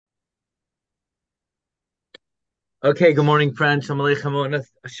Okay, good morning, friends. Shalom Aleichem. I want to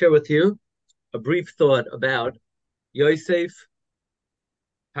share with you a brief thought about Yosef,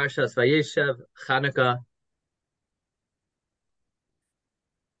 Parshas Vayeshev, Chanukah.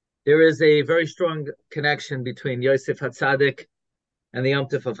 There is a very strong connection between Yosef HaTzadik and the Yom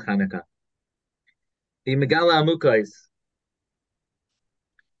Tov of Chanukah. The Megala Amukos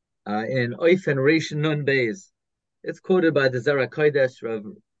in Oifen Reish Nun Beis, it's quoted by the Zera Kodesh,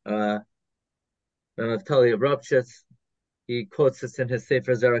 Rav Naftali of Ropshitz. He quotes this in his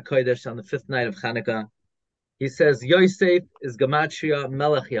Sefer Zera Kodesh on the fifth night of Chanukah. He says, Yosef is Gematria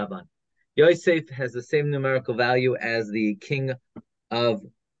Melech Yavan. Yosef has the same numerical value as the king of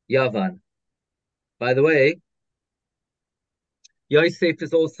Yavan. By the way, Yosef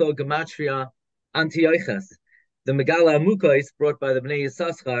is also Gematria Antiochus. The Megala Amukos brought by the Bnei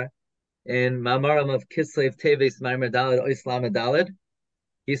Yissaschar in Mamaram of Kislev Teves Maimer Daled Oislam Daled.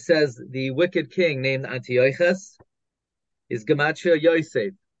 He says the wicked king named Antiochus is Gematria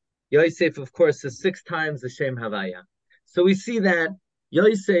Yosef. Yosef, of course, is 6 times the Shem Havaya. So we see that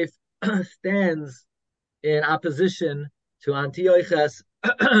Yosef stands in opposition to Antiochus.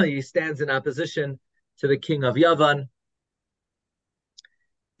 He stands in opposition to the king of Yavan.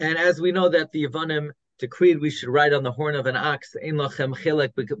 And as we know that the Yavanim decreed we should ride on the horn of an ox, Ein lachem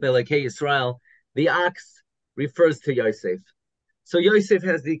chilek b'lekei Yisrael, the ox refers to Yosef. So Yosef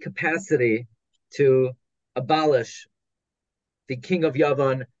has the capacity to abolish the king of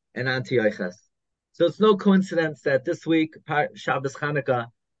Yavan and Antiochus. So it's no coincidence that this week, Shabbos Chanukah,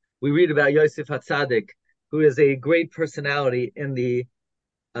 we read about Yosef HaTzadik, who is a great personality in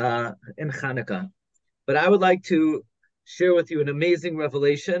Chanukah. But I would like to share with you an amazing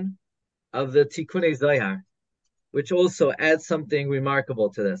revelation of the Tikkunei Zohar, which also adds something remarkable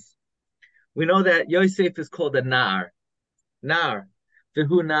to this. We know that Yosef is called a Nar. Nar.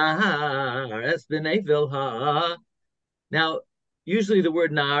 V'hu Nar es b'nei Vilha. Now, usually the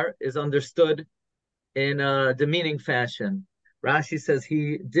word Nar is understood in a demeaning fashion. Rashi says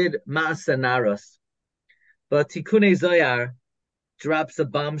he did Ma'asa Naros. But Tikkunei Zohar drops a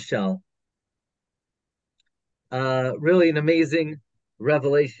bombshell. Really an amazing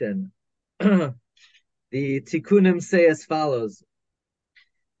revelation. The Tikkunim say as follows,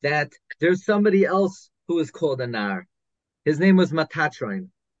 that there's somebody else who is called a Nar. His name was Matatroin.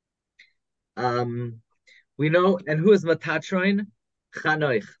 We know, and who is Matatroin?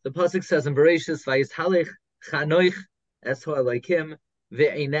 Chanoch. The pasuk says in Bereshis, Vayishalech Chanoch esho Elokim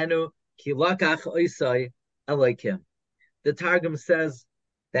ve'einenu ki lakach oisai Elokim. The Targum says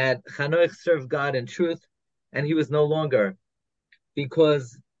that Chanoch served God in truth, and he was no longer,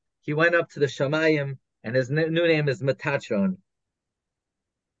 because he went up to the Shamayim, and his new name is Metatron,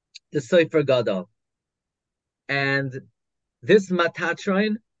 the Sofer Gadol. And this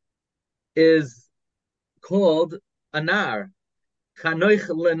Metatron is called a Nar. Chanoch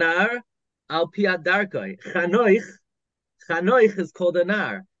lenar al piat darkoi. Chanoch is called a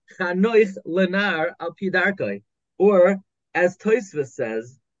Nar. Chanoch lenar al piat darkoi. Or, as Tosfos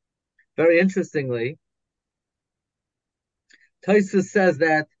says, very interestingly, Tosfos says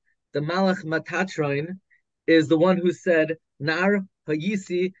that the Malach Matatroin is the one who said, Nar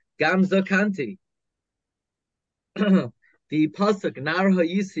hayisi gamza kanti. The pasuk Nar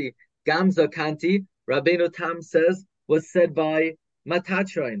hayisi gamza kanti, Rabbeinu Tam says, was said by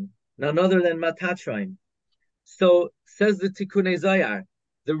Matatroin, none other than Matatroin. So says the Tikkunei Zohar,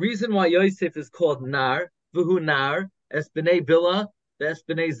 the reason why Yosef is called Nar, Vuhu Nar, Es B'nei Bila, Es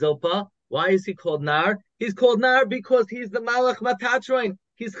B'nei Zilpa. Why is he called Nar? He's called Nar because he's the Malach Matatroin.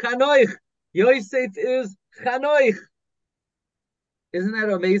 He's Chanoch. Yosef is Chanoch. Isn't that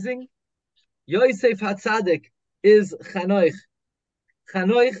amazing? Yosef HaTzadik is Chanoch.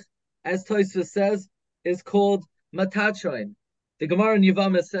 Chanoch, as Tosfos says, is called Matatroin. The Gemara in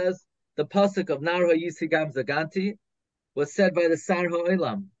Yevamah says the pasuk of Nar HaYisi Gam Zaganti was said by the Sar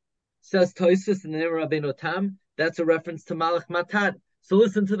HaOlam. Says Tosfos in the name of Rabbeinu Tam, that's a reference to Malach Matat. So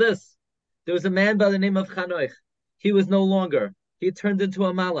listen to this. There was a man by the name of Chanoch. He was no longer. He turned into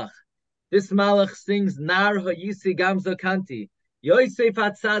a Malach. This Malach sings Nar HaYisi Gam Zaganti. Yosef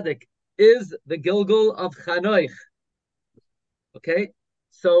HaTzadik is the Gilgul of Chanoch. Okay?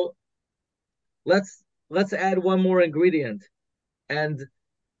 So let's add one more ingredient. And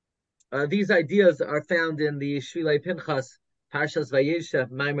these ideas are found in the Shvilei Pinchas, Parshas Vayeshev,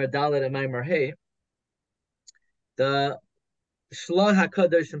 Maimer Dalet, and Maimer Hey. The Shlah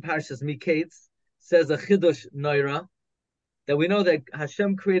HaKadosh in Parshas Miketz says a Chidush Noira, that we know that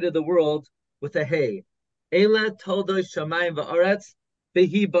Hashem created the world with a Hey. Eila Toldosh Shamayim Va'aretz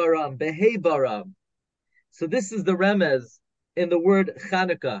Behi Baram, Behei Baram. So this is the remez in the word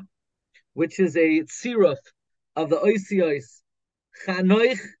Chanukah, which is a tziruf of the Oisios.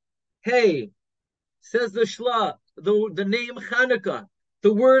 Chanoch, hey, says the Shla, the name Chanukah,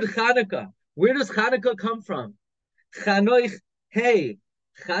 the word Chanukah. Where does Chanukah come from? Chanoch, hey.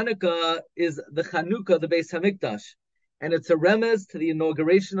 Chanukah is the Chanukah, the Beis Hamikdash, and it's a remez to the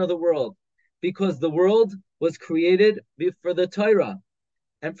inauguration of the world, because the world was created for the Torah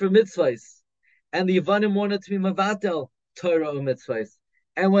and for mitzvahs, and the Yavanim wanted to be mavatel Torah and mitzvahs,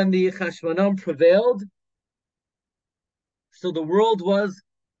 and when the Chashmonaim prevailed, so the world was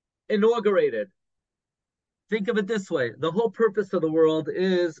inaugurated. Think of it this way: the whole purpose of the world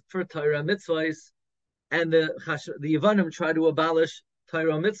is for Torah and mitzvahs, and the Yavanim try to abolish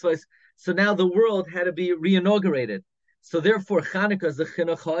Torah and mitzvahs. So now the world had to be reinaugurated. So therefore, Chanukah is the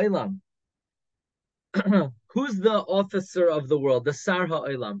Chinoch Ha'olam. Who's the officer of the world? The Sar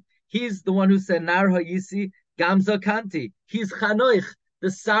Ha'olam. He's the one who said, Nar Ha'yisi Gamza Kanti. He's Chanoch.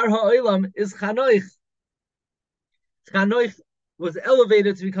 The Sar Ha'olam is Chanoch. Chanoch was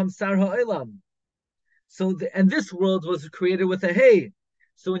elevated to become Sar Ha'olam. So, and this world was created with a Hey.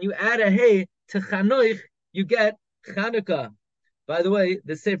 So when you add a Hey to Chanoch, you get Chanukah. By the way,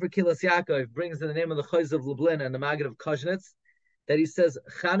 the Sefer Kilas Yaakov brings in the name of the Chayz of Lublin and the Maggid of Kozhnitz that he says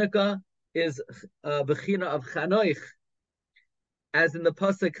Chanukah is Bechina of Chanoch, as in the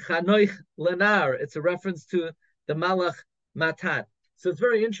pasuk Chanoch Lenar. It's a reference to the Malach Matat. So it's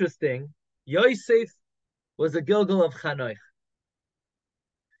very interesting. Yosef was a Gilgul of Chanoch.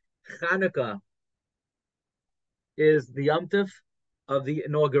 Chanukah is the Yom Tov of the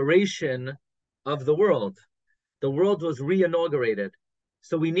inauguration of the world. The world was re-inaugurated.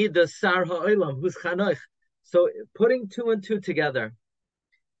 So we need the Sar Ha'olam, who's Chanoch. So putting two and two together,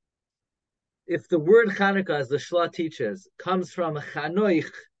 if the word Chanukah, as the Shla teaches, comes from Chanoch,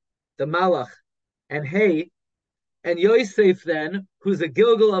 the Malach, and Hey, and Yosef then, who's a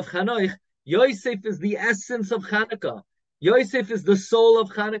Gilgul of Chanoch, Yosef is the essence of Chanukah. Yosef is the soul of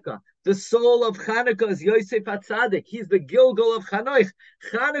Chanukah. The soul of Chanukah is Yosef HaTzadik. He's the Gilgul of Chanoch.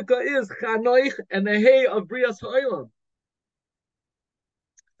 Chanukah is Chanoch and the Hey of Brias Ha'olam.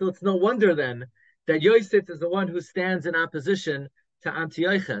 So it's no wonder then that Yosef is the one who stands in opposition to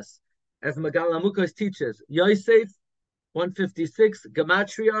Antiochus. As Magal Amukos teaches, Yosef, 156,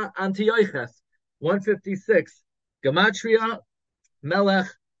 Gematria, Antiochus, 156, Gematria, Melech,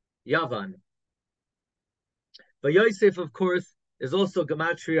 Yavan. But Yosef, of course, is also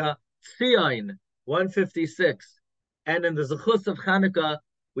Gematria, Tzion, 156. And in the Zechus of Chanukah,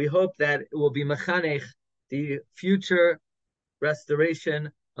 we hope that it will be Mechanech, the future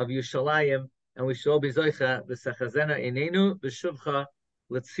restoration of Yushalayim, and we shall be Zoicha, B'sachazena Einenu, B'shuvcha,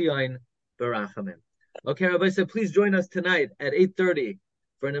 L'tzion, Barachamim. Okay, Rabbi said, please join us tonight at 8:30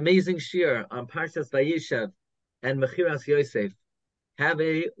 for an amazing shir on Parshas Vayishev and Mechiras Yosef. Have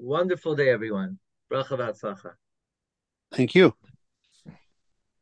a wonderful day, everyone. Bracha v'atzlacha. Thank you.